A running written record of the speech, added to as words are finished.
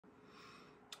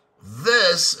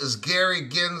This is Gary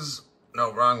Gins...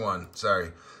 No, wrong one.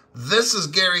 Sorry. This is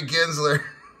Gary Gensler,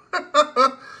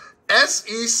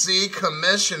 SEC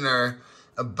commissioner,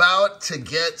 about to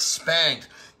get spanked.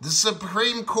 The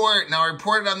Supreme Court, now I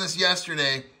reported on this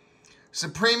yesterday,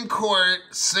 Supreme Court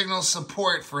signals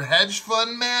support for hedge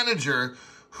fund manager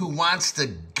who wants to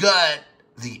gut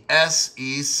the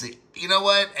SEC. You know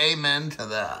what? Amen to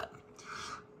that.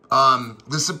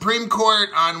 The Supreme Court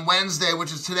on Wednesday,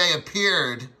 which is today,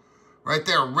 appeared right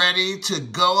there, ready to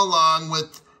go along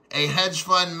with a hedge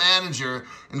fund manager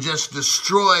and just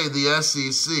destroy the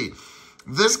SEC.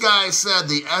 This guy said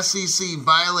the SEC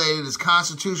violated his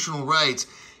constitutional rights.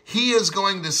 He is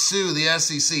going to sue the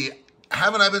SEC.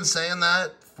 Haven't I been saying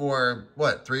that for,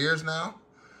 what, 3 years now?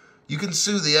 You can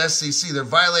sue the SEC. They're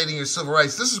violating your civil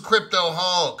rights. This is Crypto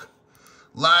Hulk.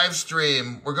 Live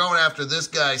stream. We're going after this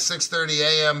guy, 6:30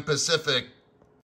 a.m. Pacific.